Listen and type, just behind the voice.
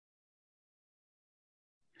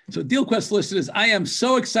So DealQuest listeners, I am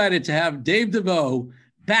so excited to have Dave DeVoe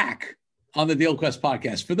back on the DealQuest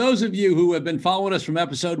podcast. For those of you who have been following us from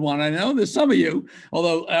episode 1, I know there's some of you,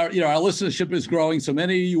 although our listenership is growing, so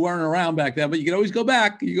many of you weren't around back then, but you can always go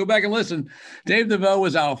back. You go back and listen. Dave DeVoe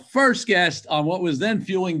was our first guest on what was then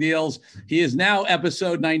Fueling Deals. He is now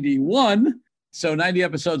episode 91. So 90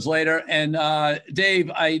 episodes later. And Dave,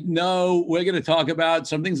 I know we're going to talk about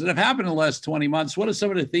some things that have happened in the last 20 months. What are some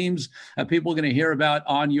of the themes that people are going to hear about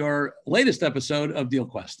on your latest episode of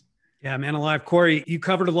DealQuest? Yeah, man alive. Corey, you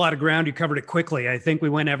covered a lot of ground. You covered it quickly. I think we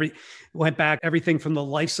went back everything from the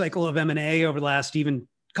life cycle of M&A over the last even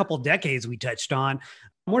couple of decades we touched on.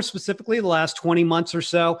 More specifically, the last 20 months or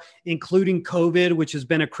so, including COVID, which has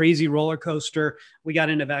been a crazy roller coaster. We got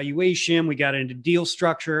into valuation. We got into deal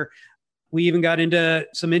structure. We even got into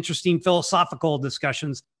some interesting philosophical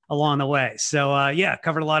discussions along the way. So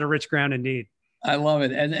covered a lot of rich ground indeed. I love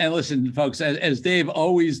it. And listen, folks, as Dave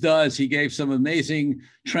always does, he gave some amazing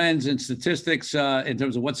trends and statistics in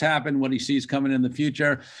terms of what's happened, what he sees coming in the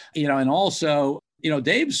future, and also,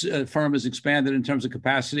 Dave's firm has expanded in terms of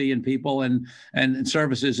capacity and people and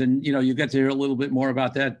services. And, you get to hear a little bit more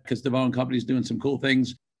about that because DeVoe & Company is doing some cool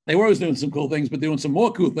things. They were always doing some cool things, but doing some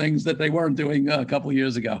more cool things that they weren't doing a couple of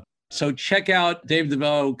years ago. So check out Dave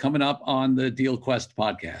DeVoe coming up on the DealQuest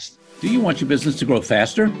podcast. Do you want your business to grow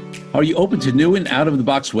faster? Are you open to new and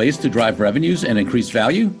out-of-the-box ways to drive revenues and increase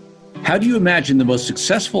value? How do you imagine the most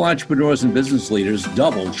successful entrepreneurs and business leaders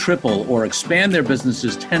double, triple, or expand their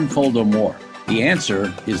businesses tenfold or more? The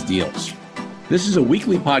answer is Deals. This is a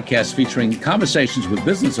weekly podcast featuring conversations with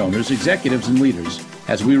business owners, executives, and leaders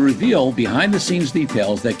as we reveal behind-the-scenes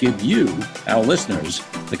details that give you, our listeners,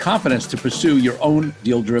 the confidence to pursue your own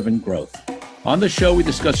deal-driven growth. On the show, we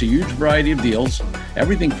discuss a huge variety of deals,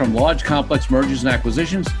 everything from large, complex mergers and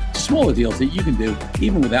acquisitions to smaller deals that you can do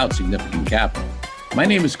even without significant capital. My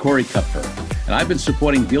name is Corey Kupfer, and I've been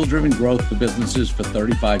supporting deal-driven growth for businesses for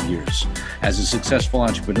 35 years as a successful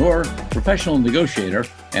entrepreneur, professional negotiator,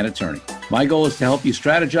 and attorney. My goal is to help you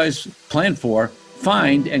strategize, plan for,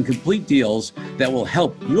 find, and complete deals that will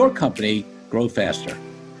help your company grow faster.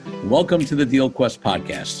 Welcome to the DealQuest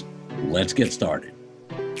podcast. Let's get started.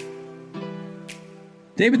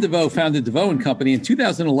 David DeVoe founded DeVoe & Company in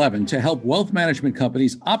 2011 to help wealth management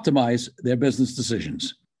companies optimize their business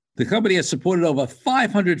decisions. The company has supported over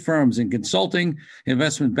 500 firms in consulting,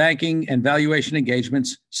 investment banking, and valuation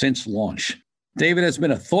engagements since launch. David has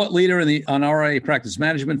been a thought leader on RIA practice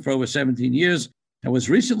management for over 17 years and was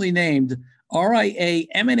recently named RIA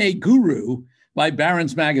M&A Guru by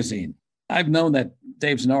Barron's Magazine. I've known that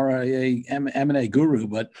Dave's an RIA M&A guru,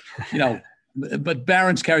 but but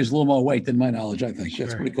Barron's carries a little more weight than my knowledge, I think. Sure.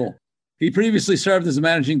 That's pretty cool. He previously served as the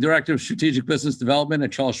managing director of strategic business development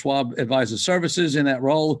at Charles Schwab Advisor Services. In that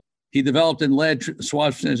role, he developed and led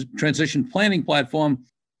Schwab's transition planning platform,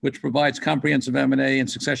 which provides comprehensive M&A and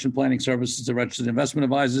succession planning services to registered investment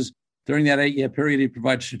advisors. During that 8-year period, he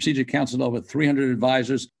provided strategic counsel to over 300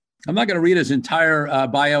 advisors. I'm not going to read his entire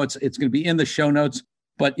bio. It's going to be in the show notes.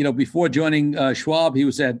 But, before joining Schwab, he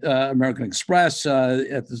was at American Express,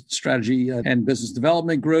 at the Strategy and Business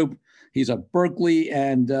Development Group. He's a Berkeley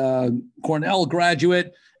and Cornell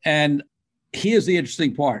graduate. And here's the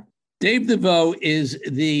interesting part. Dave DeVoe is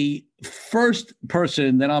the first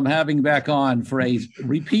person that I'm having back on for a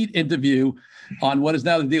repeat interview on what is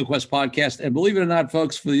now the DealQuest podcast. And believe it or not,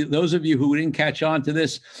 folks, for those of you who didn't catch on to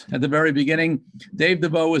this at the very beginning, Dave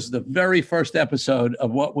DeVoe was the very first episode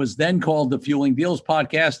of what was then called the Fueling Deals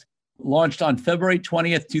podcast, launched on February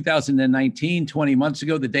 20th, 2019, 20 months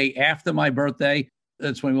ago, the day after my birthday.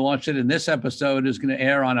 That's when we launched it. And this episode is going to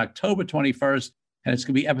air on October 21st, and it's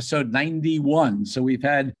going to be episode 91. So we've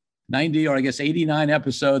had 90, or I guess 89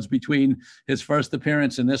 episodes between his first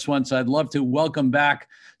appearance and this one. So I'd love to welcome back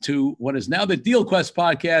to what is now the DealQuest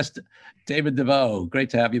podcast, David DeVoe. Great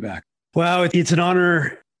to have you back. Wow, it's an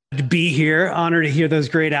honor to be here. Honor to hear those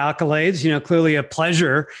great accolades. Clearly a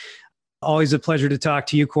pleasure. Always a pleasure to talk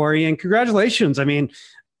to you, Corey. And congratulations. I mean,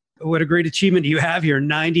 what a great achievement you have here.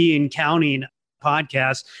 90 and counting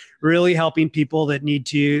podcasts, really helping people that need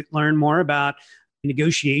to learn more about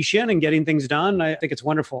negotiation and getting things done. I think it's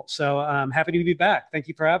wonderful. So I'm happy to be back. Thank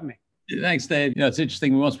you for having me. Thanks, Dave. It's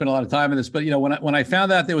interesting. We won't spend a lot of time on this, but when I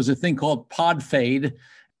found out there was a thing called pod fade,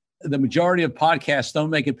 the majority of podcasts don't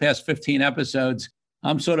make it past 15 episodes.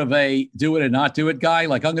 I'm sort of a do it or not do it guy.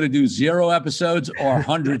 Like I'm going to do 0 episodes or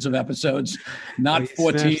hundreds of episodes, not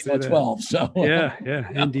 14 or 12. So yeah,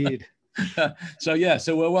 indeed. So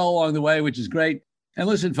we're well along the way, which is great. And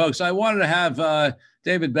listen, folks, I wanted to have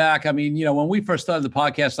David back. I mean, when we first started the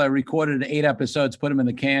podcast, I recorded 8 episodes, put them in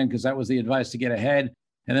the can because that was the advice to get ahead.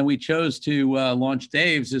 And then we chose to launch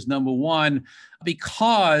Dave's as number one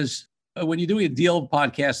because when you're doing a deal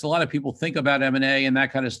podcast, a lot of people think about M&A and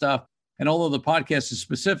that kind of stuff. And although the podcast is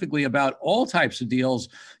specifically about all types of deals,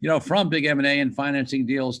 from big M&A and financing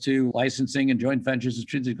deals to licensing and joint ventures and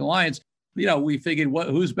strategic alliance, we figured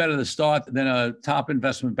who's better to start than a top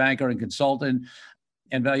investment banker and consultant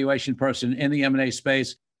and valuation person in the M&A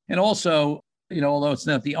space. And also, although it's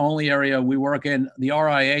not the only area we work in, the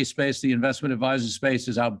RIA space, the investment advisor space,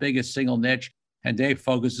 is our biggest single niche, and Dave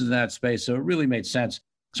focuses in that space. So it really made sense.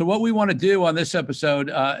 So what we want to do on this episode,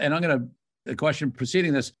 and I'm going to the question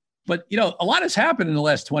preceding this, but a lot has happened in the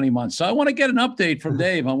last 20 months. So I want to get an update from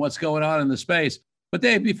Dave on what's going on in the space. But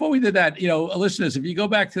Dave, before we did that, listeners, if you go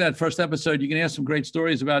back to that first episode, you can hear some great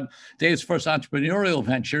stories about Dave's first entrepreneurial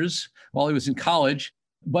ventures while he was in college.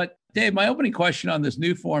 But Dave, my opening question on this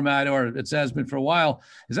new format, or it has been for a while,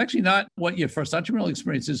 is actually not what your first entrepreneurial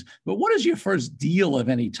experience is, but what is your first deal of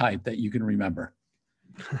any type that you can remember?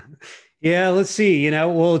 Yeah, let's see.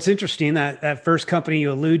 Well, it's interesting that first company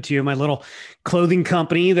you allude to, my little clothing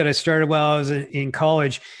company that I started while I was in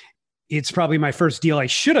college. It's probably my first deal I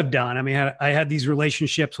should have done. I mean, I had these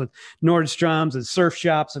relationships with Nordstrom's and surf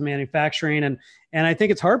shops and manufacturing. And I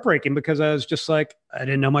think it's heartbreaking because I was just like, I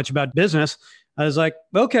didn't know much about business. I was like,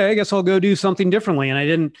 okay, I guess I'll go do something differently. And I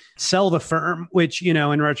didn't sell the firm, which,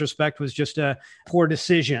 in retrospect was just a poor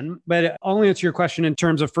decision. But I'll answer your question in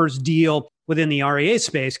terms of first deal within the RIA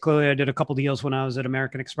space. Clearly, I did a couple deals when I was at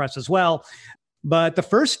American Express as well. But the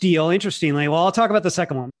first deal, interestingly, well, I'll talk about the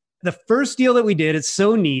second one. The first deal that we did, it's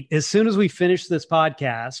so neat. As soon as we finish this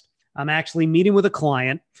podcast, I'm actually meeting with a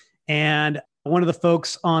client, and one of the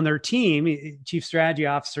folks on their team, chief strategy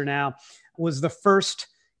officer now, was the first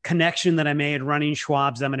connection that I made running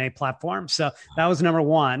Schwab's M&A platform. So that was number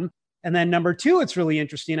one. And then number two, it's really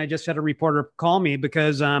interesting. I just had a reporter call me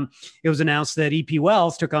because it was announced that EP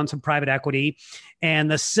Wealth took on some private equity. And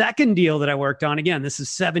the second deal that I worked on, again, this is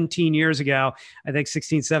 17 years ago, I think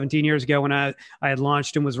 16, 17 years ago when I had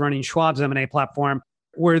launched and was running Schwab's M&A platform,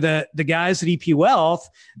 were the guys at EP Wealth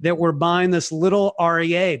that were buying this little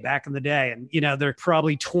RIA back in the day. And, they're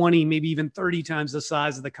probably 20, maybe even 30 times the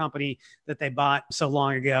size of the company that they bought so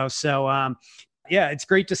long ago. So, yeah, it's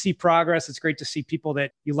great to see progress. It's great to see people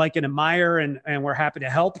that you like and admire, and we're happy to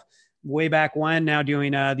help way back when, now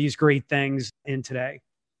doing these great things in today.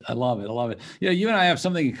 I love it. I love it. You and I have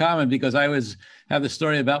something in common because I have the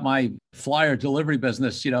story about my flyer delivery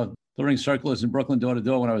business, delivering circulars in Brooklyn door to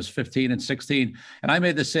door when I was 15 and 16. And I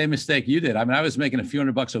made the same mistake you did. I mean, I was making a few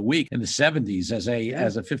 $100 a week in the 70s as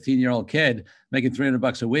a 15-year-old kid, making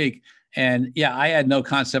 $300 a week. And yeah, I had no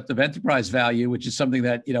concept of enterprise value, which is something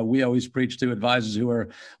that, we always preach to advisors who are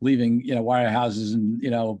leaving, wirehouses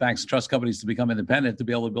and, banks and trust companies to become independent to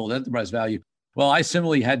be able to build enterprise value. Well, I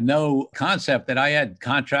similarly had no concept that I had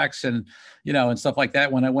contracts and, and stuff like that.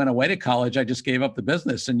 When I went away to college, I just gave up the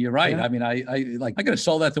business. And you're right. Yeah. I mean, I could have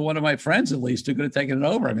sold that to one of my friends, at least, who could have taken it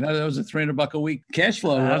over. I mean, that was a $300 a week cash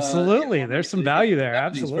flow. Absolutely. There's some value there.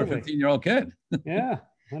 Absolutely. For a 15-year-old kid. Yeah,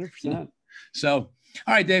 100%. So,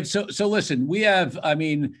 all right, Dave. So listen,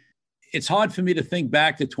 it's hard for me to think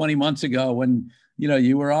back to 20 months ago when,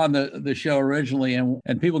 you were on the show originally,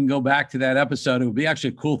 and people can go back to that episode. It would be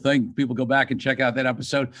actually a cool thing. People go back and check out that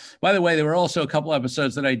episode. By the way, there were also a couple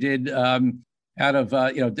episodes that I did out of,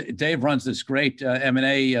 Dave runs this great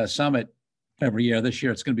M&A summit every year. This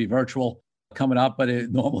year, it's going to be virtual coming up, but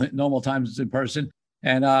normal times it's in person.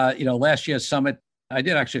 And, last year's summit, I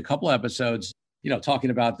did actually a couple episodes,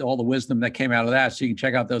 talking about all the wisdom that came out of that. So you can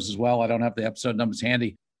check out those as well. I don't have the episode numbers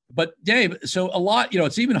handy. But Dave, so a lot,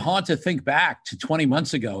 it's even hard to think back to 20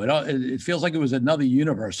 months ago. It feels like it was another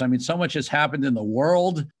universe. I mean, so much has happened in the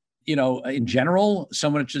world, in general. So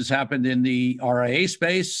much has happened in the RIA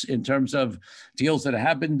space in terms of deals that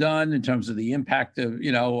have been done, in terms of the impact of,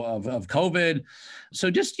 of COVID.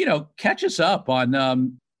 So just, catch us up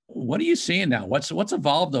on what are you seeing now? What's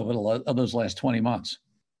evolved over those last 20 months?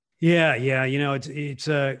 Yeah. It's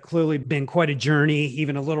clearly been quite a journey,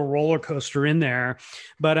 even a little roller coaster in there.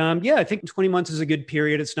 But I think 20 months is a good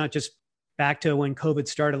period. It's not just back to when COVID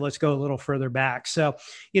started. Let's go a little further back. So,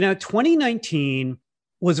 2019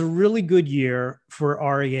 was a really good year for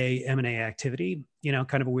RIA M&A activity.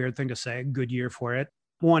 Kind of a weird thing to say, a good year for it.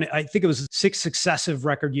 One, I think it was a 6th successive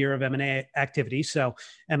record year of M&A activity. So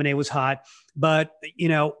M&A was hot. But,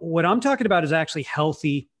 what I'm talking about is actually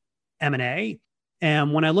healthy M&A.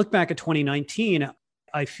 And when I look back at 2019,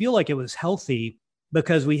 I feel like it was healthy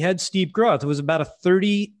because we had steep growth. It was about a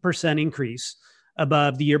 30% increase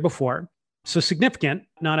above the year before. So significant,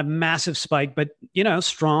 not a massive spike, but,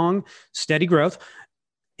 strong, steady growth.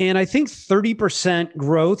 And I think 30%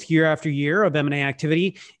 growth year after year of M&A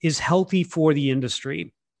activity is healthy for the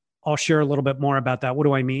industry. I'll share a little bit more about that. What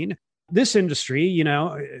do I mean? This industry,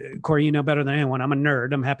 Corey, you know better than anyone. I'm a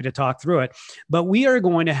nerd. I'm happy to talk through it. But we are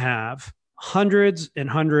going to have hundreds and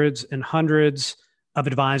hundreds and hundreds of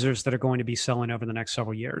advisors that are going to be selling over the next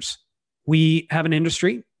several years. We have an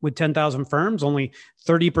industry with 10,000 firms. Only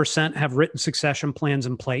 30% have written succession plans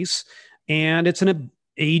in place. And it's an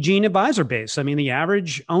aging advisor base. I mean, the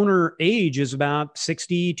average owner age is about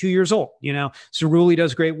 62 years old. Cerulli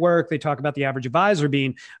does great work. They talk about the average advisor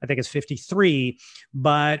being, I think it's 53.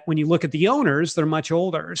 But when you look at the owners, they're much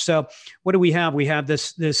older. So what do we have? We have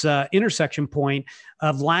this intersection point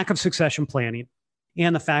of lack of succession planning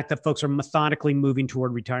and the fact that folks are methodically moving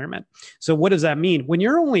toward retirement. So what does that mean? When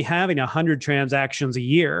you're only having 100 transactions a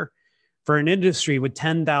year for an industry with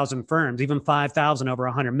 10,000 firms, even 5,000 over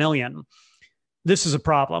 100 million, this is a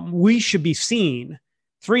problem. We should be seeing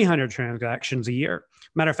 300 transactions a year.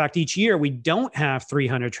 Matter of fact, each year we don't have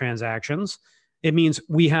 300 transactions. It means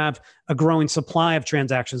we have a growing supply of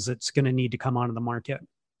transactions that's going to need to come onto the market.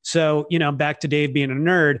 So, back to Dave being a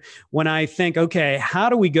nerd, when I think, okay, how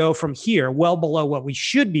do we go from here, well below what we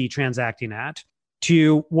should be transacting at,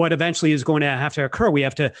 to what eventually is going to have to occur? We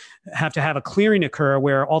have to have a clearing occur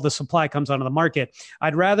where all the supply comes onto the market.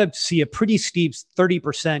 I'd rather see a pretty steep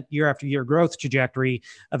 30% year after year growth trajectory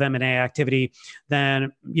of M&A activity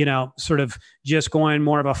than, sort of just going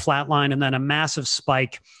more of a flat line and then a massive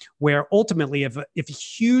spike where ultimately if a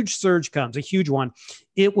huge surge comes, a huge one,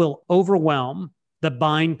 it will overwhelm the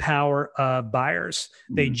buying power of buyers.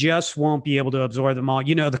 They just won't be able to absorb them all.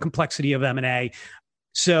 The complexity of M&A.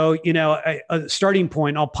 So, a starting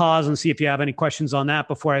point, I'll pause and see if you have any questions on that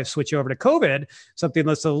before I switch over to COVID, something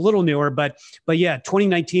that's a little newer. But yeah,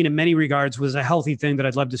 2019 in many regards was a healthy thing that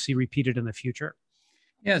I'd love to see repeated in the future.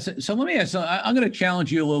 Yeah. So let me ask, I'm going to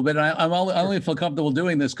challenge you a little bit. I only feel comfortable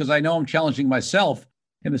doing this because I know I'm challenging myself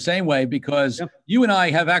in the same way, because you and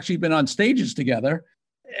I have actually been on stages together,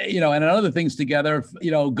 and other things together,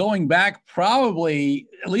 going back probably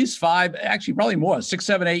at least 5, actually probably more, 6,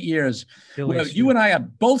 7, 8 years. You and I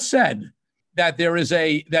have both said that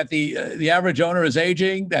the average owner is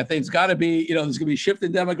aging, that there's got to be, there's going to be shift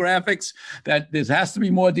in demographics, that there has to be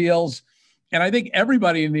more deals. And I think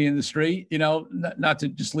everybody in the industry, not to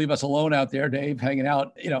just leave us alone out there, Dave, hanging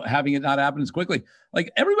out, having it not happen as quickly, like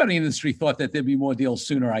everybody in the industry thought that there'd be more deals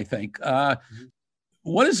sooner, I think.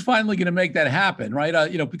 What is finally going to make that happen, right?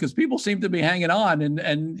 Because people seem to be hanging on,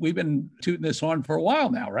 and we've been tooting this horn for a while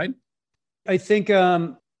now, right? I think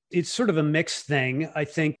it's sort of a mixed thing. I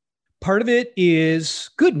think part of it is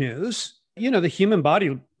good news. The human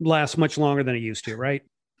body lasts much longer than it used to, right?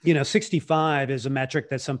 65 is a metric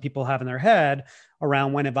that some people have in their head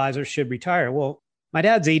around when advisors should retire. Well, my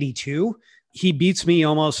dad's 82. He beats me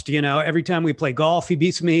almost, every time we play golf, he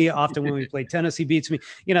beats me. Often when we play tennis, he beats me.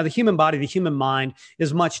 The human body, the human mind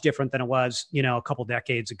is much different than it was, a couple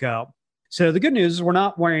decades ago. So the good news is we're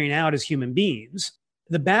not wearing out as human beings.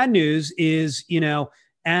 The bad news is,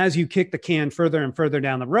 as you kick the can further and further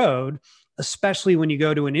down the road, especially when you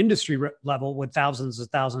go to an industry level with thousands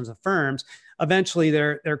and thousands of firms, eventually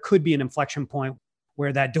there could be an inflection point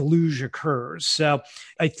where that deluge occurs. So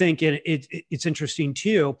I think it's interesting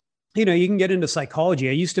too. You can get into psychology.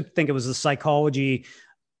 I used to think it was the psychology,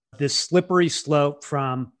 this slippery slope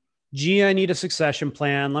from, gee, I need a succession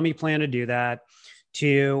plan. Let me plan to do that,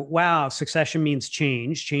 to, wow, succession means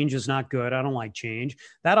change. Change is not good. I don't like change.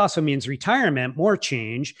 That also means retirement, more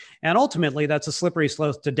change. And ultimately, that's a slippery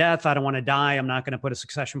slope to death. I don't want to die. I'm not going to put a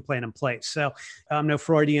succession plan in place. So I'm no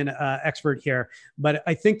Freudian expert here, but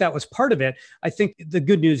I think that was part of it. I think the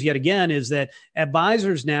good news yet again is that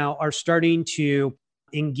advisors now are starting to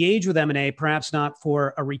engage with M&A, perhaps not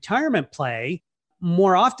for a retirement play.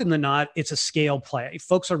 More often than not, it's a scale play.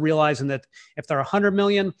 Folks are realizing that if they're 100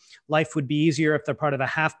 million, life would be easier. If they're part of a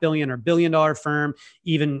 $500 million or $1 billion firm,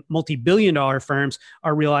 even multi-billion dollar firms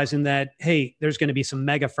are realizing that, hey, there's going to be some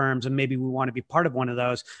mega firms and maybe we want to be part of one of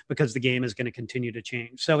those because the game is going to continue to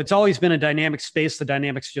change. So it's always been a dynamic space. The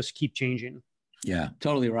dynamics just keep changing. Yeah,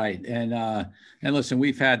 totally right. And listen,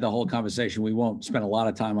 we've had the whole conversation. We won't spend a lot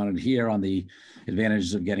of time on it here, on the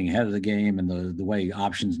advantages of getting ahead of the game and the way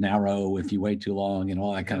options narrow if you wait too long and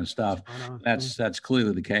all that kind of stuff. That's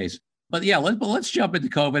clearly the case. But yeah, let's jump into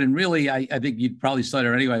COVID. And really, I think you'd probably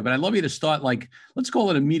stutter anyway, but I'd love you to start let's call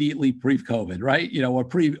it immediately pre-COVID, right? Or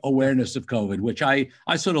pre-awareness of COVID, which I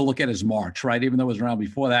sort of look at as March, right? Even though it was around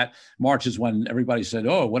before that. March is when everybody said,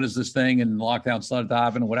 oh, what is this thing? And lockdown started to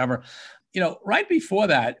happen or whatever. Right before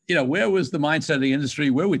that, where was the mindset of the industry?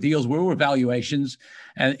 Where were deals? Where were valuations?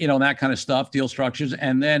 And, that kind of stuff, deal structures.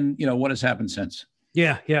 And then, what has happened since?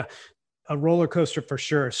 Yeah, yeah. A roller coaster for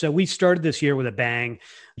sure. So we started this year with a bang.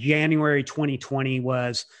 January 2020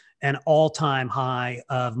 was an all-time high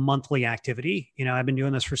of monthly activity. I've been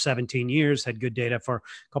doing this for 17 years, had good data for a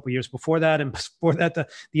couple of years before that. And before that,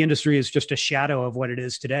 the industry is just a shadow of what it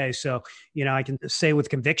is today. So, I can say with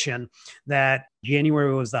conviction that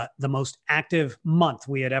January was the most active month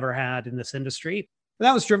we had ever had in this industry. And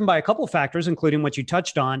that was driven by a couple of factors, including what you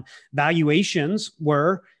touched on. Valuations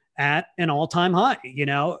were at an all-time high.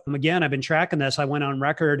 Again, I've been tracking this. I went on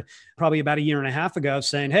record probably about a year and a half ago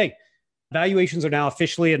saying, hey, valuations are now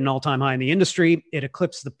officially at an all-time high in the industry. It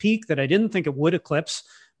eclipsed the peak that I didn't think it would eclipse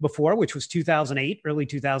before, which was 2008, early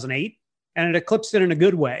 2008. And it eclipsed it in a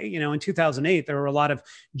good way. In 2008, there were a lot of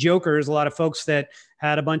jokers, a lot of folks that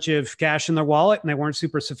had a bunch of cash in their wallet and they weren't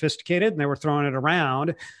super sophisticated and they were throwing it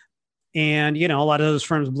around. And, a lot of those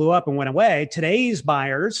firms blew up and went away. Today's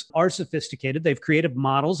buyers are sophisticated. They've created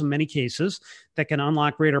models in many cases that can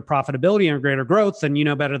unlock greater profitability and greater growth. And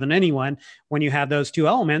better than anyone, when you have those two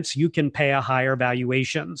elements, you can pay a higher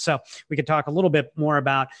valuation. So we could talk a little bit more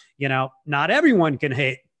about, not everyone can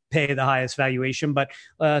pay the highest valuation, but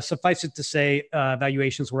suffice it to say,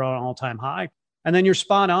 valuations were at an all-time high. And then you're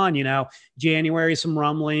spot on, January, some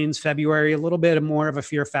rumblings, February, a little bit more of a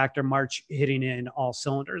fear factor, March hitting in all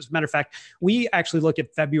cylinders. Matter of fact, we actually look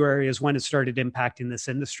at February as when it started impacting this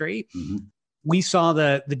industry. Mm-hmm. We saw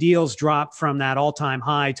the deals drop from that all-time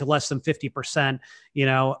high to less than 50%,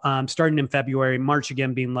 starting in February, March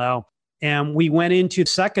again being low. And we went into the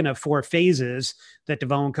second of 4 phases that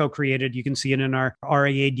DeVoe & Co created. You can see it in our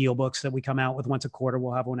RIA deal books that we come out with once a quarter.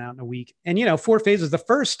 We'll have one out in a week. And, 4 phases. The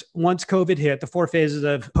first, once COVID hit, the 4 phases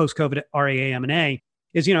of post-COVID RIA M&A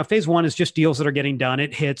is, phase 1 is just deals that are getting done.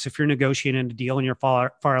 It hits. If you're negotiating a deal and you're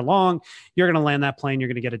far along, you're going to land that plane. You're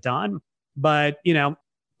going to get it done. But,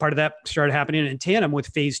 part of that started happening in tandem with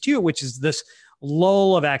phase 2, which is this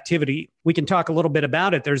lull of activity. We can talk a little bit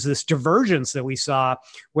about it. There's this divergence that we saw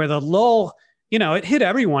where the lull, it hit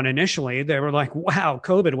everyone initially. They were like, wow,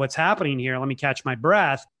 COVID, what's happening here? Let me catch my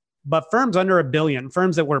breath. But firms under $1 billion,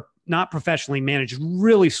 firms that were not professionally managed,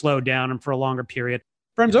 really slowed down and for a longer period.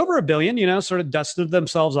 Firms over $1 billion, sort of dusted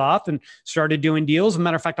themselves off and started doing deals. As a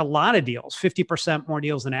matter of fact, a lot of deals, 50% more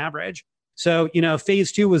deals than average. So,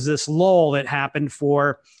 phase 2 was this lull that happened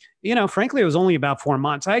for, frankly, it was only about 4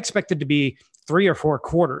 months. I expected to be 3 or 4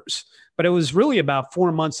 quarters, but it was really about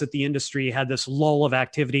 4 months that the industry had this lull of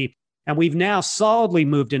activity. And we've now solidly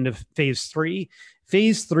moved into phase 3.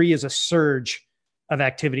 Phase 3 is a surge of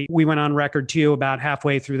activity. We went on record too about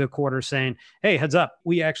halfway through the quarter saying, hey, heads up,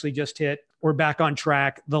 we actually just we're back on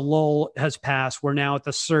track. The lull has passed. We're now at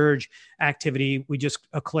the surge activity. We just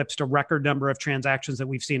eclipsed a record number of transactions that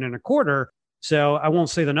we've seen in a quarter. So I won't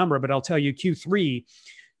say the number, but I'll tell you Q3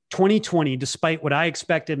 2020, despite what I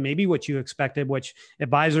expected, maybe what you expected, which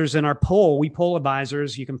advisors in our poll, we poll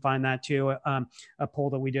advisors, you can find that too, a poll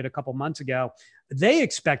that we did a couple months ago. They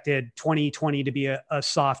expected 2020 to be a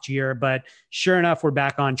soft year, but sure enough, we're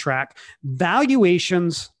back on track.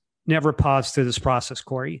 Valuations never pause through this process,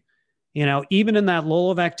 Corey. Even in that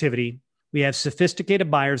lull of activity, we have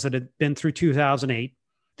sophisticated buyers that had been through 2008.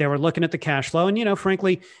 They were looking at the cash flow and,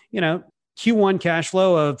 frankly, Q1 cash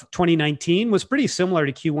flow of 2019 was pretty similar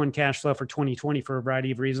to Q1 cash flow for 2020 for a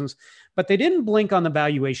variety of reasons, but they didn't blink on the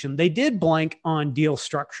valuation. They did blink on deal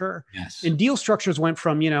structure. Yes. And deal structures went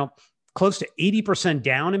from, close to 80%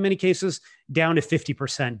 down in many cases, down to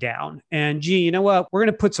 50% down. And gee, you know what? We're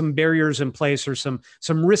going to put some barriers in place or some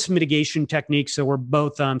risk mitigation techniques so we're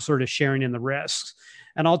both sort of sharing in the risks.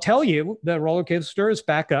 And I'll tell you, the roller coaster is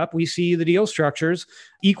back up. We see the deal structures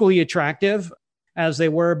equally attractive as they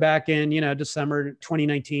were back in, December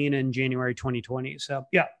 2019 and January 2020. So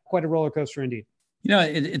yeah, quite a roller coaster indeed.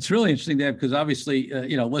 It's really interesting, Dave, because obviously,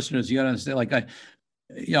 listeners, you got to understand,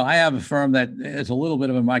 I have a firm that is a little bit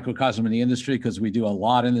of a microcosm in the industry because we do a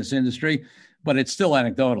lot in this industry, but it's still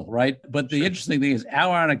anecdotal, right? But the interesting thing is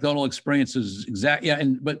our anecdotal experience is exact. Yeah.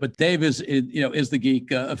 But Dave is the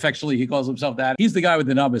geek. Affectionately, he calls himself that. He's the guy with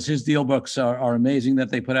the numbers. His deal books are amazing that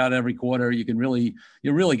they put out every quarter. You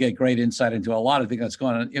really get great insight into a lot of things that's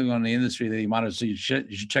going on in the industry that he monitors. So you should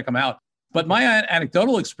check them out. But my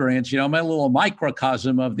anecdotal experience, my little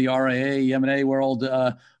microcosm of the RIA M&A world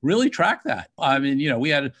really tracked that. I mean, we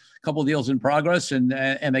had a couple of deals in progress and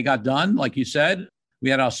they got done, like you said. We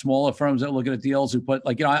had our smaller firms that look at deals who put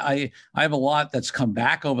I have a lot that's come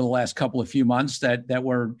back over the last couple of few months that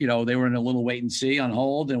were, they were in a little wait and see on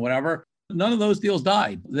hold and whatever. None of those deals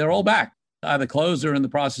died. They're all back, either closed or in the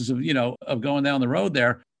process of, of going down the road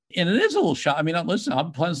there. And it is a little shock. I mean, listen,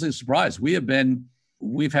 I'm pleasantly surprised.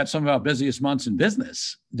 We've had some of our busiest months in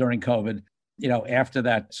business during COVID. after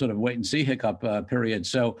that sort of wait and see hiccup period.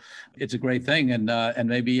 So it's a great thing. And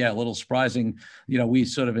maybe, a little surprising, we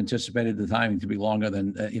sort of anticipated the timing to be longer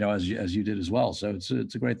than, as you did as well. So it's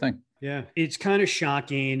a great thing. Yeah, it's kind of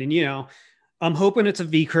shocking. And, I'm hoping it's a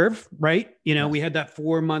V curve, right? We had that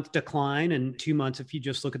 4-month decline and 2 months, if you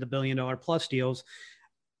just look at the $1 billion plus deals.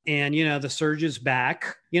 And, the surge is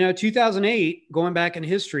back. 2008, going back in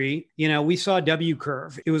history, we saw a W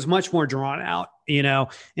curve. It was much more drawn out.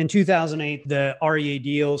 In 2008, the REA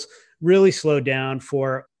deals really slowed down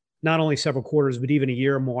for not only several quarters, but even a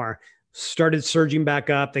year or more. Started surging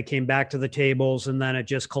back up. They came back to the tables and then it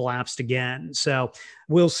just collapsed again. So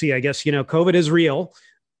we'll see. I guess, COVID is real.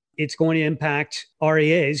 It's going to impact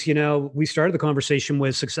REAs. We started the conversation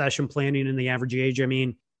with succession planning and the average age. I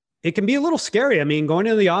mean, it can be a little scary. I mean, going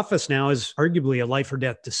into the office now is arguably a life or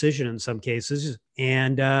death decision in some cases.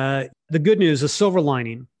 And the good news, the silver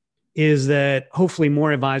lining, is that hopefully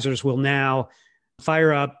more advisors will now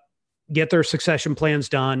fire up, get their succession plans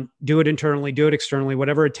done, do it internally, do it externally,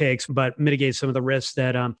 whatever it takes, but mitigate some of the risks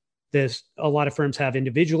that a lot of firms have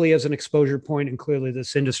individually as an exposure point, and clearly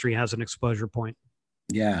this industry has an exposure point.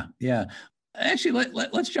 Yeah. Actually,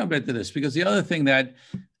 let's jump into this, because the other thing that,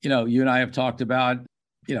 you and I have talked about,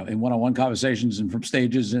 in one-on-one conversations and from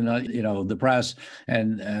stages and, the press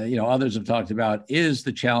and, others have talked about, is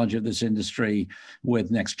the challenge of this industry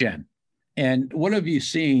with next gen. And what have you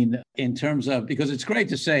seen in terms of, because it's great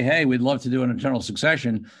to say, hey, we'd love to do an internal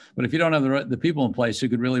succession, but if you don't have the people in place who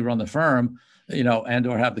could really run the firm, and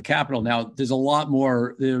or have the capital. Now, there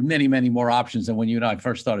are many, many more options than when you and I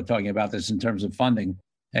first started talking about this in terms of funding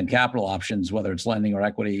and capital options, whether it's lending or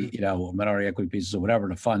equity, or minority equity pieces or whatever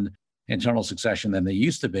to fund internal succession than they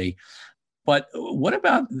used to be. But what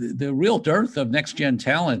about the real dearth of next-gen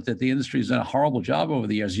talent that the industry has done a horrible job over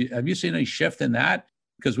the years? Have you seen any shift in that?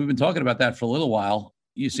 Because we've been talking about that for a little while.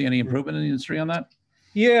 You see any improvement in the industry on that?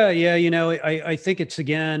 Yeah. I think it's,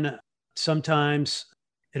 again, sometimes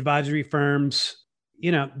advisory firms,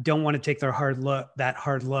 don't want to take that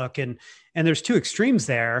hard look. And there's two extremes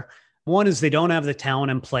there. One is they don't have the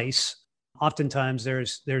talent in place. Oftentimes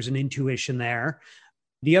there's an intuition there.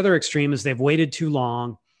 The other extreme is they've waited too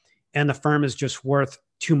long and the firm is just worth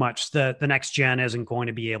too much. The next gen isn't going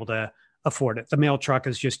to be able to afford it. The mail truck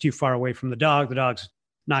is just too far away from the dog. The dog's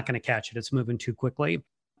not going to catch it. It's moving too quickly.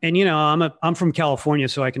 And, I'm from California,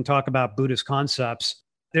 so I can talk about Buddhist concepts.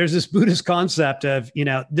 There's this Buddhist concept of,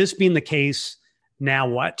 this being the case, now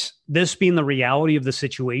what? This being the reality of the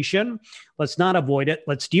situation. Let's not avoid it.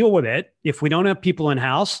 Let's deal with it. If we don't have people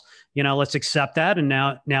in-house, let's accept that and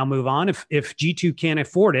now move on. If G2 can't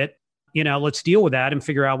afford it, let's deal with that and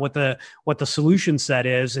figure out what the solution set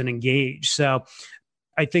is and engage. So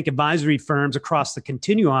I think advisory firms across the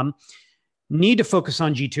continuum need to focus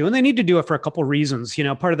on G2, and they need to do it for a couple of reasons.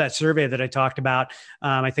 Part of that survey that I talked about,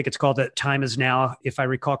 I think it's called "The Time Is Now." If I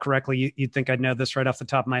recall correctly, you'd think I'd know this right off the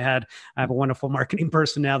top of my head. I have a wonderful marketing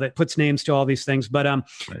person now that puts names to all these things. But right.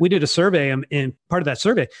 We did a survey, and part of that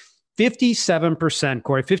survey, 57%,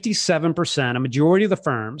 Corey, 57%, a majority of the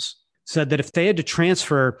firms said that if they had to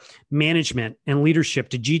transfer management and leadership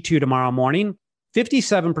to G2 tomorrow morning,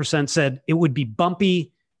 57% said it would be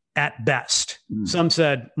bumpy at best. Some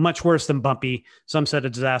said much worse than bumpy. Some said a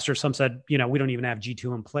disaster. Some said, we don't even have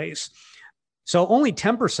G2 in place. So only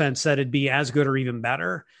 10% said it'd be as good or even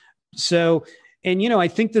better. So, and I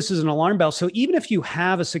think this is an alarm bell. So even if you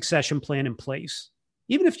have a succession plan in place,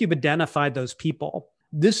 even if you've identified those people,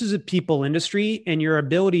 this is a people industry, and your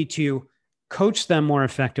ability to coach them more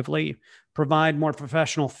effectively, provide more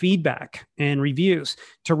professional feedback and reviews,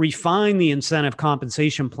 to refine the incentive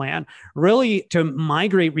compensation plan, really to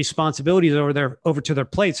migrate responsibilities over to their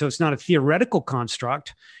plate. So it's not a theoretical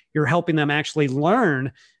construct. You're helping them actually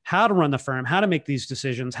learn how to run the firm, how to make these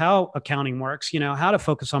decisions, how accounting works, how to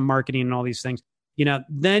focus on marketing and all these things.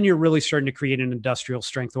 Then you're really starting to create an industrial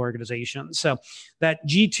strength organization. So that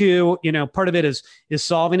G2, part of it is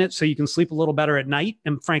solving it so you can sleep a little better at night.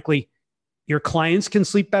 And frankly, your clients can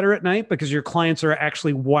sleep better at night because your clients are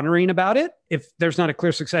actually wondering about it. If there's not a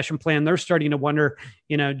clear succession plan, they're starting to wonder,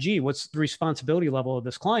 what's the responsibility level of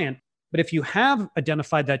this client? But if you have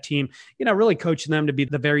identified that team, really coaching them to be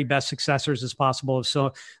the very best successors as possible.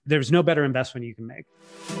 So there's no better investment you can make.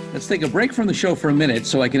 Let's take a break from the show for a minute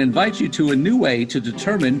so I can invite you to a new way to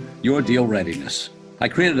determine your deal readiness. I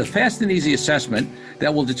created a fast and easy assessment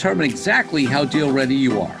that will determine exactly how deal ready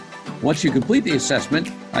you are. Once you complete the assessment,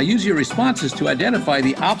 I use your responses to identify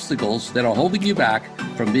the obstacles that are holding you back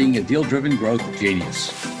from being a deal-driven growth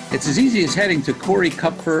genius. It's as easy as heading to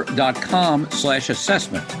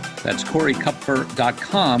CoreyKupfer.com/assessment. That's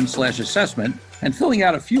CoreyKupfer.com/assessment and filling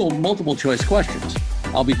out a few multiple choice questions.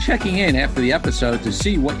 I'll be checking in after the episode to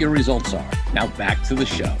see what your results are. Now back to the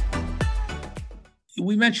show.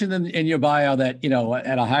 We mentioned in your bio that,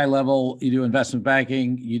 at a high level, you do investment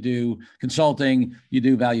banking, you do consulting, you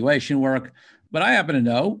do valuation work. But I happen to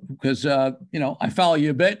know because, I follow you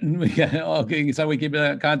a bit and so we keep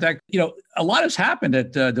in contact. A lot has happened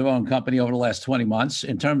at DeVoe & Company over the last 20 months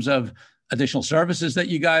in terms of additional services that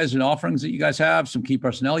you guys and offerings that you guys have, some key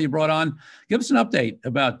personnel you brought on. Give us an update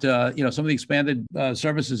about, some of the expanded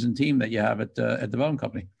services and team that you have at DeVoe &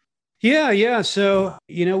 Company. Yeah. So,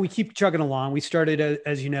 we keep chugging along. We started,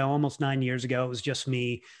 as you know, almost 9 years ago. It was just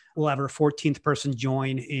me. We'll have our 14th person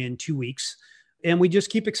join in 2 weeks. And we just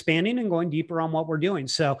keep expanding and going deeper on what we're doing.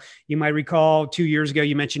 So you might recall 2 years ago,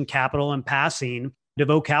 you mentioned capital and passing.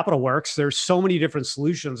 DeVoe Capital Works. There's so many different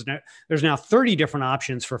solutions. There's now 30 different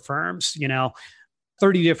options for firms,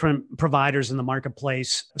 30 different providers in the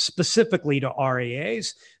marketplace specifically to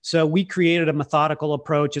RIAs. So we created a methodical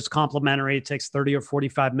approach. It's complimentary. It takes 30 or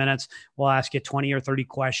 45 minutes. We'll ask you 20 or 30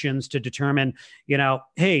 questions to determine,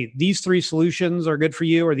 hey, these 3 solutions are good for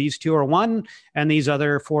you, or these 2 are one, and these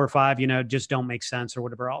other 4 or 5, just don't make sense or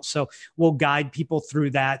whatever else. So we'll guide people through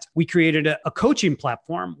that. We created a coaching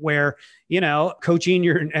platform where, coaching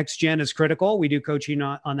your next gen is critical. We do coaching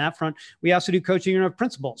on that front. We also do coaching of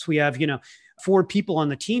principals. We have, 4 people on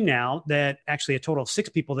the team now, that actually a total of 6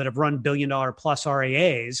 people that have run $1 billion plus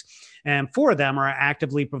RIAs. And 4 of them are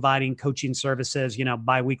actively providing coaching services,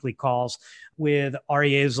 biweekly calls with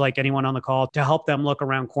RIAs like anyone on the call to help them look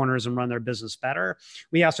around corners and run their business better.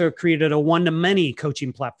 We also created a one-to-many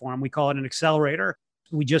coaching platform. We call it an accelerator.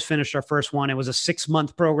 We just finished our first one. It was a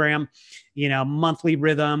 6-month program, monthly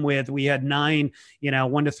rhythm we had 9,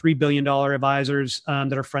 $1 to $3 billion advisors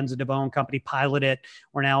that are friends of DeVoe & Company pilot it.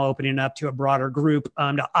 We're now opening up to a broader group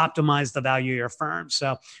to optimize the value of your firm.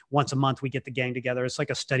 So once a month, we get the gang together. It's like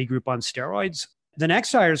a study group on steroids. The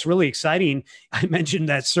next hire is really exciting. I mentioned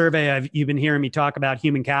that survey you've been hearing me talk about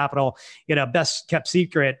human capital, best kept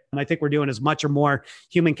secret. I think we're doing as much or more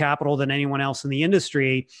human capital than anyone else in the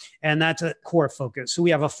industry. And that's a core focus. So we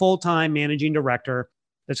have a full-time managing director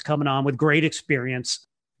that's coming on with great experience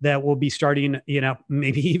that will be starting,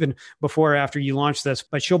 maybe even before or after you launch this,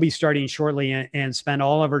 but she'll be starting shortly and spend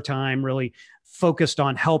all of her time really focused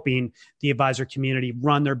on helping the advisor community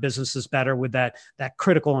run their businesses better with that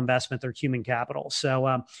critical investment, their human capital.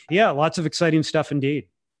 So lots of exciting stuff indeed.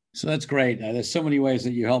 So that's great. There's so many ways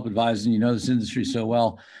that you help advise, and this industry so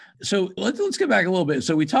well. So let's get back a little bit.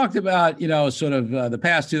 So we talked about, sort of the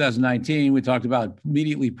past 2019. We talked about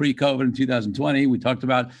immediately pre-COVID in 2020. We talked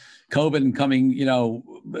about COVID and coming, I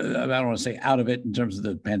don't want to say out of it in terms of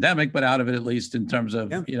the pandemic, but out of it at least in terms of,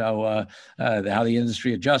 how the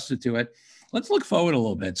industry adjusted to it. Let's look forward a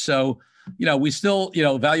little bit. So, we still,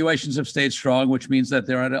 valuations have stayed strong, which means that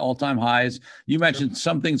they're at all-time highs. You mentioned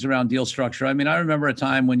some things around deal structure. I mean, I remember a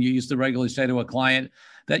time when you used to regularly say to a client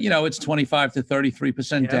that, it's 25 to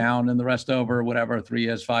 33% down and the rest over whatever, 3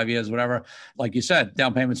 years, 5 years, whatever. Like you said,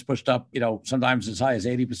 down payments pushed up, sometimes as high as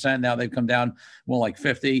 80%. Now they've come down more like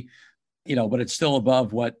 50, but it's still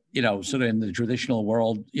above what, sort of in the traditional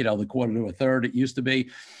world, the quarter to a third it used to be.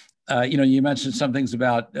 You mentioned some things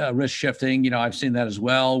about risk shifting. I've seen that as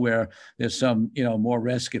well, where there's some, more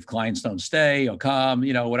risk if clients don't stay or come,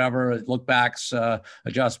 whatever, look backs,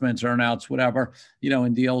 adjustments, earnouts, whatever,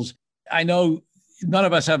 in deals. I know none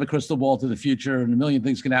of us have a crystal ball to the future, and a million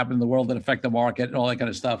things can happen in the world that affect the market and all that kind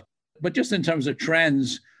of stuff. But just in terms of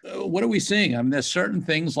trends, what are we seeing? I mean, there's certain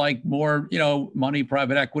things like more, money,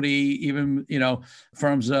 private equity, even,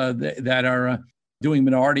 firms that are doing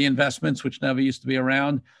minority investments, which never used to be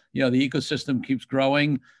around. The ecosystem keeps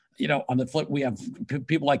growing. On the flip, we have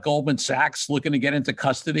people like Goldman Sachs looking to get into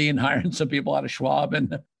custody and hiring some people out of Schwab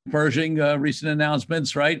and Pershing, recent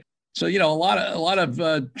announcements, right? So, a lot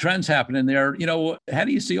of trends happening there. How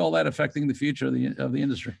do you see all that affecting the future of the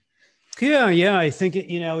industry? Yeah. I think,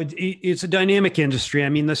 it's a dynamic industry. I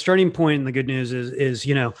mean, the starting point and the good news is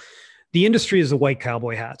the industry is the white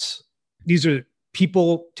cowboy hats. These are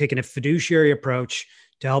people taking a fiduciary approach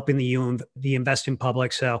to helping the investing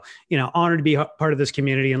public. So, honored to be part of this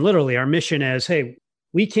community. And literally our mission is, hey,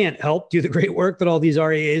 we can't help do the great work that all these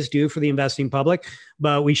RIAs do for the investing public,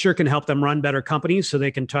 but we sure can help them run better companies so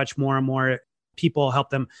they can touch more and more people, help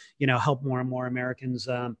them, help more and more Americans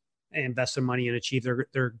invest their money and achieve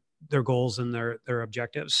their goals and their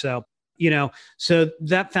objectives. So, so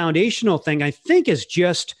that foundational thing, I think, is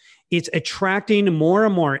just, it's attracting more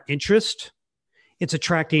and more interest. It's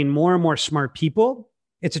attracting more and more smart people.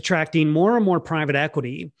 It's attracting more and more private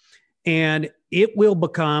equity, and it will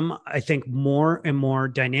become, I think, more and more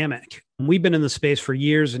dynamic. We've been in the space for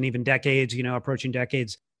years and even decades, approaching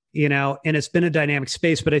decades. and it's been a dynamic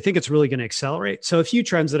space, but I think it's really going to accelerate. So a few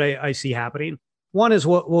trends that I see happening. One is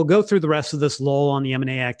we'll go through the rest of this lull on the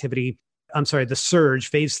M&A activity. I'm sorry, the surge,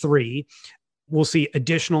 phase 3. We'll see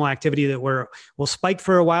additional activity that will spike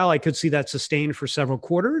for a while. I could see that sustained for several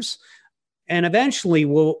quarters. And eventually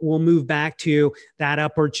we'll move back to that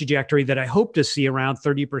upward trajectory that I hope to see around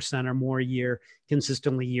 30% or more a year,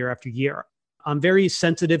 consistently year after year. I'm very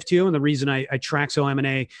sensitive to, and the reason I track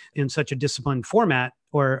M&A in such a disciplined format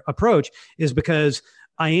or approach is because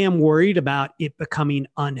I am worried about it becoming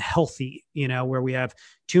unhealthy, where we have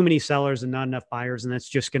too many sellers and not enough buyers, and that's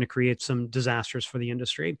just going to create some disasters for the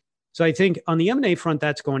industry. So I think on the M&A front,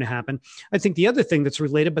 that's going to happen. I think the other thing that's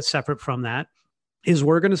related but separate from that is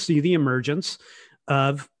we're going to see the emergence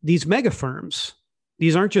of these mega firms.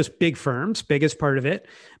 These aren't just big firms, biggest part of it,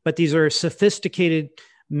 but these are sophisticated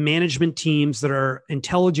management teams that are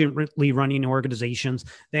intelligently running organizations.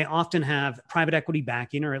 They often have private equity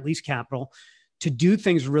backing or at least capital to do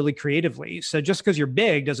things really creatively. So just because you're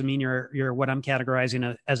big doesn't mean you're what I'm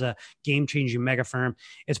categorizing as a game-changing mega firm.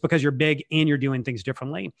 It's because you're big and you're doing things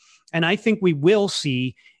differently. And I think we will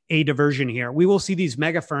see a diversion here. We will see these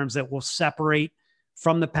mega firms that will separate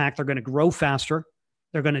from the pack. They're going to grow faster.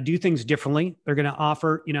 They're going to do things differently. They're going to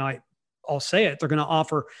offer, I'll say it, they're going to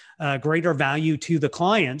offer greater value to the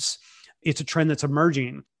clients. It's a trend that's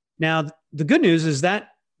emerging. Now, the good news is that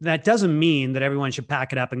doesn't mean that everyone should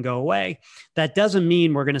pack it up and go away. That doesn't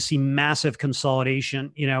mean we're going to see massive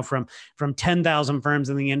consolidation, from 10,000 firms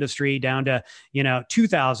in the industry down to,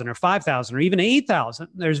 2,000 or 5,000 or even 8,000.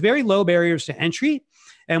 There's very low barriers to entry.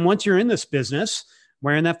 And once you're in this business,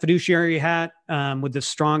 wearing that fiduciary hat with this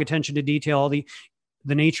strong attention to detail, the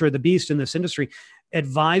nature of the beast in this industry,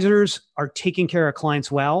 advisors are taking care of clients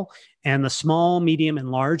well, and the small, medium, and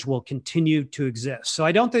large will continue to exist. So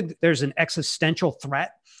I don't think there's an existential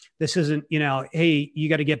threat. This isn't, hey, you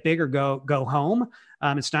got to get big or go home.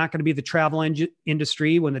 It's not going to be the travel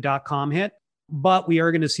industry when the dot-com hit, but we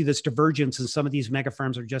are going to see this divergence, and some of these mega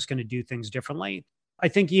firms are just going to do things differently. I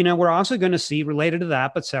think, we're also going to see, related to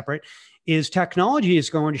that, but separate, is technology is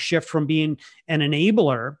going to shift from being an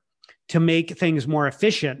enabler to make things more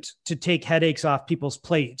efficient, to take headaches off people's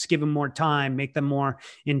plates, give them more time, make them more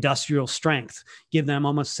industrial strength, give them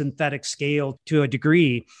almost synthetic scale to a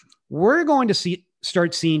degree. We're going to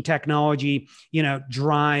start seeing technology,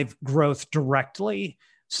 drive growth directly.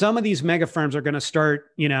 Some of these mega firms are going to start,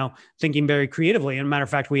 thinking very creatively. And matter of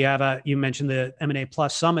fact, we have you mentioned the M&A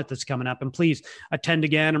Plus Summit that's coming up, and please attend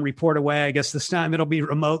again and report away. I guess this time it'll be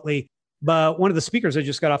remotely. But one of the speakers I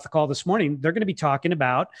just got off the call this morning, they're going to be talking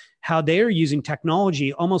about how they are using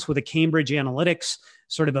technology almost with a Cambridge Analytics,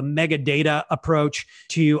 sort of a mega data approach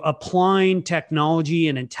to applying technology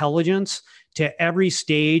and intelligence to every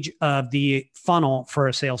stage of the funnel for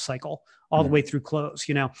a sales cycle, all the way through close,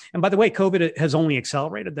 And by the way, COVID has only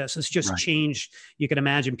accelerated this. It's just changed. You can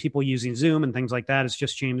imagine people using Zoom and things like that. It's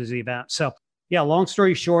just changed the event. So yeah, long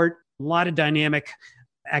story short, a lot of dynamic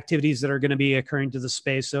activities that are going to be occurring to the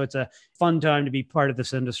space. So it's a fun time to be part of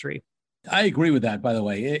this industry. I agree with that, by the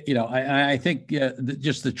way. I think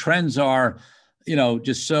just the trends are,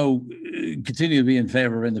 just so continue to be in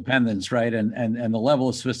favor of independence, right? And the level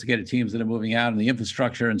of sophisticated teams that are moving out and the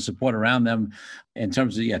infrastructure and support around them in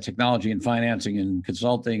terms of technology and financing and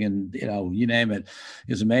consulting and, you name it,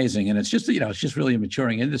 is amazing. And it's just, it's just really a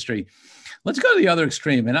maturing industry. Let's go to the other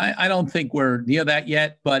extreme. And I don't think we're near that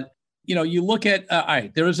yet, but you look at, all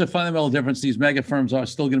right, there is a fundamental difference. These mega firms are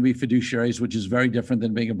still going to be fiduciaries, which is very different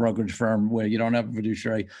than being a brokerage firm where you don't have a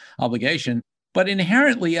fiduciary obligation. But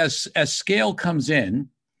inherently, as scale comes in,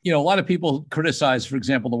 a lot of people criticize, for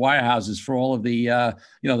example, the wirehouses for all of the,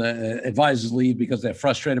 the advisors leave because they're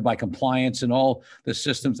frustrated by compliance and all the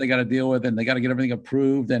systems they got to deal with, and they got to get everything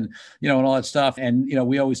approved and, and all that stuff. And,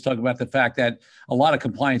 we always talk about the fact that a lot of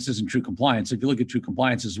compliance isn't true compliance. If you look at true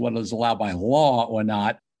compliance as what is allowed by law or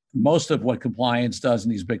not, most of what compliance does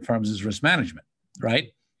in these big firms is risk management,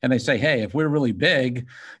 right? And they say, hey, if we're really big,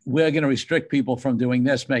 we're going to restrict people from doing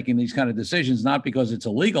this, making these kind of decisions, not because it's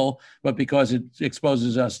illegal, but because it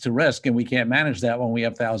exposes us to risk, and we can't manage that when we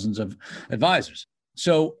have thousands of advisors.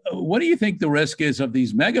 So what do you think the risk is of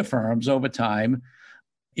these mega firms over time,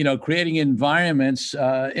 creating environments,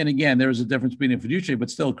 and again, there is a difference between a fiduciary, but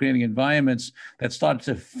still creating environments that start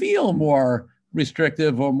to feel more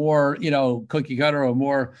restrictive or more, cookie cutter, or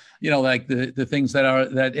more, like the things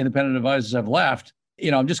that independent advisors have left.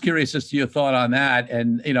 I'm just curious as to your thought on that.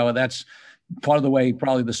 And, that's part of the way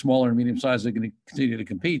probably the smaller and medium sized are going to continue to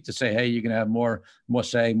compete, to say, hey, you're going to have more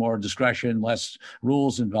say, more discretion, less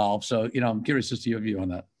rules involved. So, I'm curious as to your view on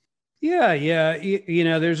that. Yeah.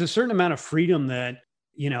 There's a certain amount of freedom that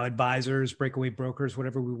advisors, breakaway brokers,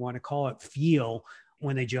 whatever we want to call it, feel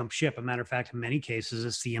when they jump ship. A matter of fact, in many cases,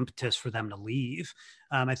 it's the impetus for them to leave.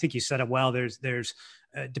 I think you said it well. There's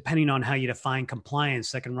depending on how you define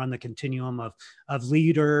compliance, that can run the continuum of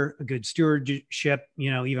leader, good stewardship,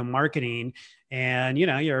 even marketing. And,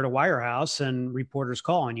 you're at a wirehouse and reporters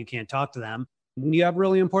call and you can't talk to them. You have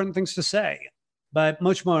really important things to say. But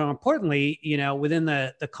much more importantly, within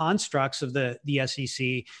the constructs of the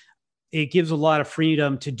SEC, it gives a lot of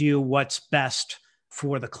freedom to do what's best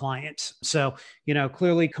for the client. So,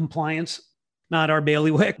 clearly compliance, not our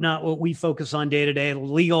bailiwick, not what we focus on day to day.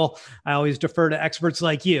 Legal, I always defer to experts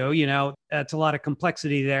like you. That's a lot of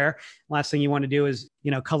complexity there. Last thing you want to do is,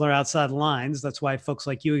 color outside the lines. That's why folks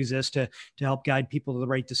like you exist to help guide people to the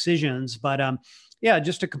right decisions. But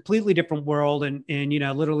just a completely different world. And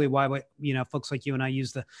literally why, folks like you and I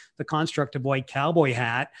use the construct of white cowboy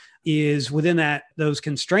hat is within those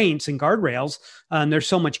constraints and guardrails. There's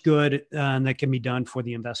so much good that can be done for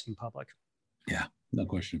the investing public. Yeah, no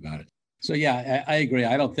question about it. So yeah, I agree.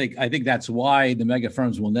 I think that's why the mega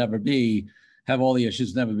firms will never have all the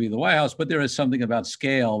issues, never be the White House, but there is something about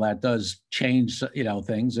scale that does change,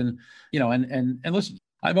 things. And, and listen,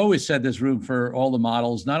 I've always said there's room for all the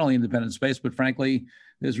models, not only independent space, but frankly,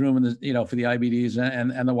 there's room in the, for the IBDs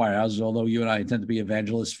and the wirehouses, although you and I tend to be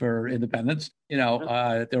evangelists for independence. There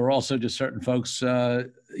are also just certain folks,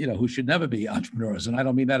 who should never be entrepreneurs. And I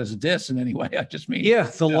don't mean that as a diss in any way. I just mean. Yeah,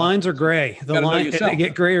 the lines are gray. They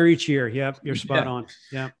get grayer each year. Yep, you're spot on.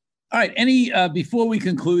 Yeah. All right. Before we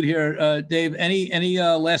conclude here, Dave, any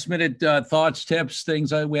last minute thoughts, tips,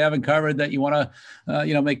 things that we haven't covered that you want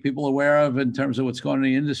to, make people aware of in terms of what's going on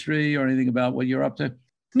in the industry or anything about what you're up to?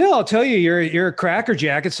 No, I'll tell you, you're a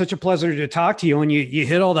crackerjack. It's such a pleasure to talk to you when you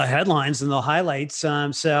hit all the headlines and the highlights.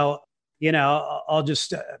 I'll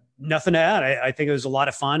just nothing to add. I think it was a lot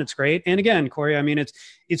of fun. It's great. And again, Corey, I mean,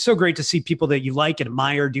 it's so great to see people that you like and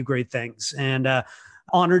admire do great things. And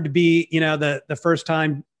honored to be, the first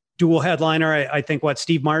time dual headliner. I think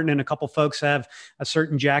Steve Martin and a couple folks have a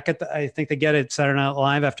certain jacket that I think they get at Saturday Night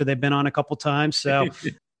Live after they've been on a couple times. So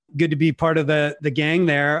good to be part of the gang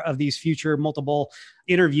there of these future multiple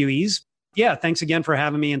interviewees. Yeah. Thanks again for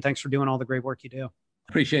having me. And thanks for doing all the great work you do.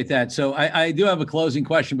 Appreciate that. So I do have a closing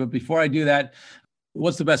question, but before I do that,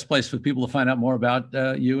 what's the best place for people to find out more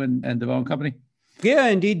about you and DeVoe & Company? Yeah,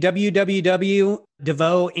 indeed.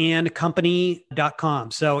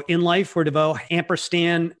 www.devoeandcompany.com. So in life, we're DeVoe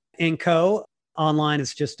ampersand & Co. Online,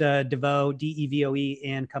 it's just DeVoe, DEVOE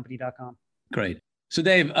and company.com. Great. So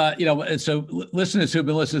Dave, so listeners who've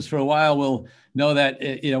been listeners for a while will know that,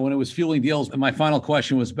 when it was Fueling Deals, my final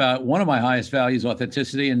question was about one of my highest values,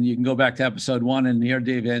 authenticity. And you can go back to episode 1 and hear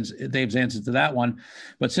Dave's answer to that one.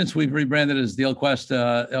 But since we've rebranded as DealQuest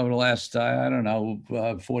over the last,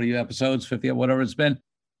 40 episodes, 50, whatever it's been,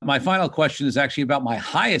 my final question is actually about my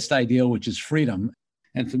highest ideal, which is freedom.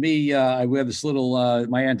 And for me, I wear this little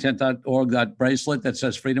myintent.org bracelet that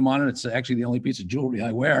says freedom on it. It's actually the only piece of jewelry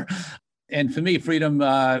I wear. And for me, freedom,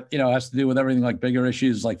 has to do with everything like bigger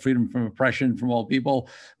issues like freedom from oppression from all people,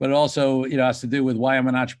 but it also, has to do with why I'm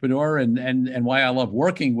an entrepreneur and why I love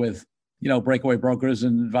working with, breakaway brokers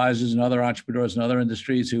and advisors and other entrepreneurs in other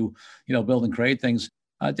industries who, build and create things.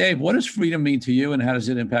 Dave, what does freedom mean to you and how does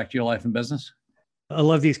it impact your life and business? I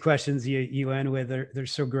love these questions you end with. They're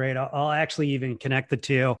so great. I'll actually even connect the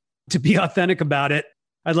two to be authentic about it.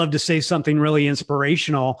 I'd love to say something really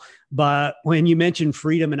inspirational, but when you mention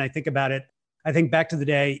freedom and I think about it, I think back to the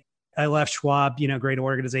day I left Schwab, great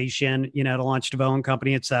organization, to launch DeVoe &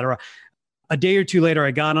 Company, et cetera. A day or two later,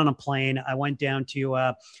 I got on a plane. I went down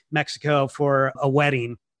to Mexico for a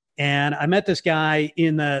wedding and I met this guy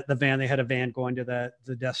in the van. They had a van going to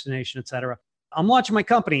the destination, et cetera. I'm launching my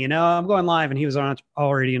company, I'm going live. And he was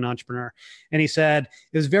already an entrepreneur. And he said,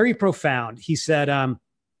 it was very profound. He said,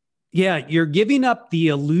 yeah, you're giving up the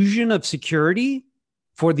illusion of security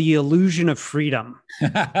for the illusion of freedom.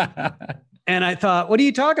 And I thought, what are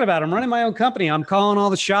you talking about? I'm running my own company. I'm calling all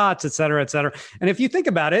the shots, et cetera, et cetera. And if you think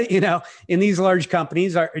about it, in these large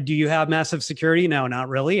companies, do you have massive security? No, not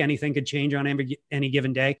really. Anything could change on any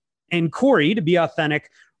given day. And Corey, to be authentic,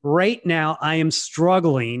 right now, I am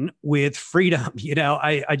struggling with freedom.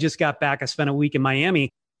 I just got back. I spent a week in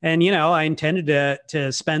Miami and, I intended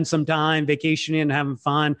to spend some time vacationing and having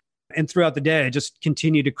fun. And throughout the day, I just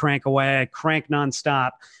continue to crank away. I crank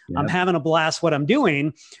nonstop. Yep. I'm having a blast what I'm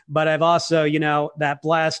doing, but I've also, that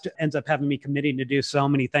blast ends up having me committing to do so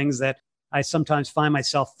many things that I sometimes find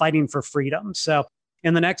myself fighting for freedom. So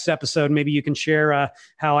in the next episode, maybe you can share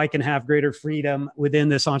how I can have greater freedom within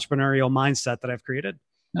this entrepreneurial mindset that I've created.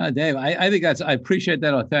 No, Dave, I think I appreciate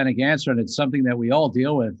that authentic answer. And it's something that we all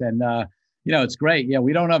deal with. And, It's great. Yeah,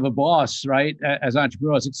 we don't have a boss, right, as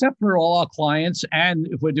entrepreneurs, except for all our clients. And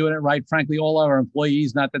if we're doing it right, frankly, all our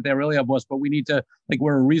employees, not that they're really our boss, but we need to,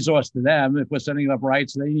 we're a resource to them if we're setting it up right.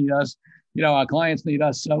 So they need us, our clients need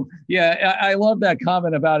us. So yeah, I love that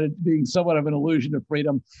comment about it being somewhat of an illusion of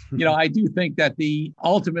freedom. I do think that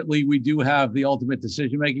ultimately we do have the ultimate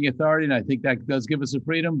decision-making authority. And I think that does give us a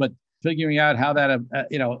freedom, but figuring out how that,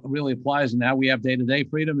 really applies and how we have day-to-day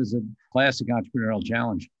freedom is a classic entrepreneurial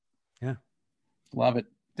challenge. Yeah. Love it.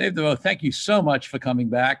 Dave DeVoe, thank you so much for coming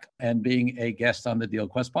back and being a guest on the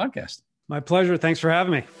DealQuest podcast. My pleasure. Thanks for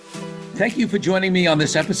having me. Thank you for joining me on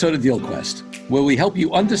this episode of DealQuest, where we help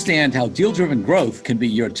you understand how deal-driven growth can be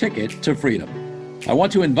your ticket to freedom. I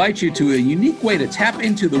want to invite you to a unique way to tap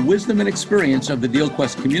into the wisdom and experience of the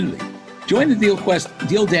DealQuest community. Join the DealQuest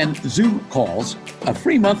Deal Den Zoom calls, a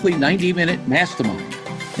free monthly 90-minute mastermind.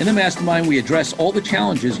 In the mastermind, we address all the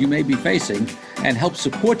challenges you may be facing and help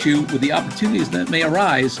support you with the opportunities that may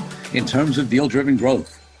arise in terms of deal-driven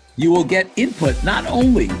growth. You will get input not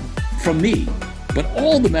only from me, but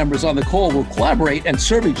all the members on the call will collaborate and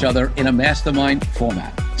serve each other in a mastermind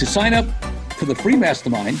format. To sign up for the free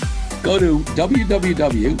mastermind, go to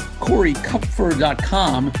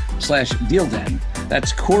www.corykupfer.com/dealden.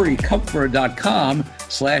 That's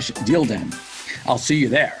corykupfer.com/dealden. I'll see you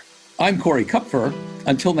there. I'm Corey Kupfer.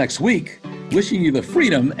 Until next week, wishing you the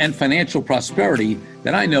freedom and financial prosperity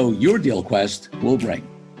that I know your DealQuest will bring.